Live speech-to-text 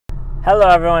Hello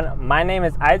everyone, my name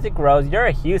is Iszac Rose. You're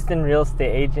a Houston real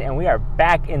estate agent and we are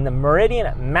back in the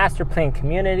Meridiana Master-planned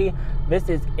community. This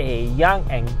is a young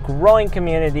and growing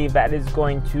community that is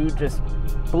going to just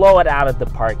blow it out of the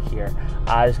park here.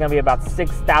 There's going to be about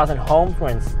 6,000 homes. We're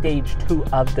in stage 2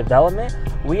 of development.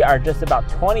 We are just about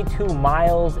 22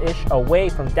 miles-ish away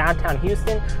from downtown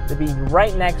Houston to be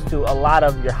right next to a lot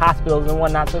of your hospitals and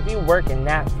whatnot. So if you work in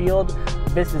that field,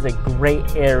 this is a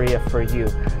great area for you.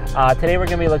 Today we're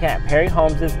going to be looking at Perry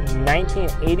Homes'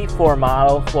 1984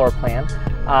 model floor plan.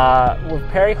 With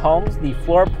Perry Homes, the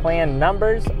floor plan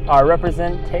numbers are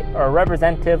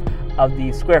representative of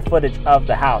the square footage of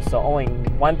the house, so only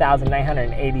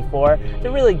 1,984. It's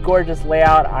a really gorgeous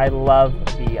layout. I love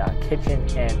the kitchen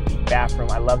and the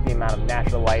bathroom. I love the amount of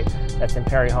natural light that's in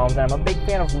Perry Homes, and I'm a big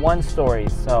fan of one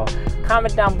stories. So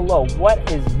comment down below,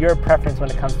 what is your preference when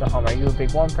it comes to home? Are you a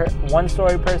big one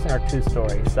story person or 2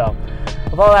 stories? So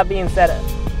with all that being said,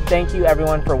 thank you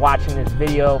everyone for watching this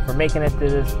video, for making it to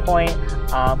this point.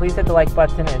 Please hit the like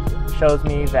button. It shows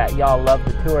me that y'all love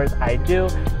the tours. I do.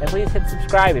 And please hit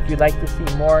subscribe if you'd like to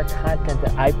see more content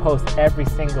that I post every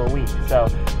single week. So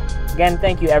again,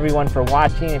 thank you everyone for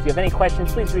watching. If you have any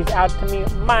questions, please reach out to me.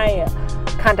 My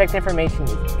contact information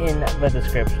is in the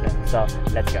description. So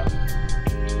let's go.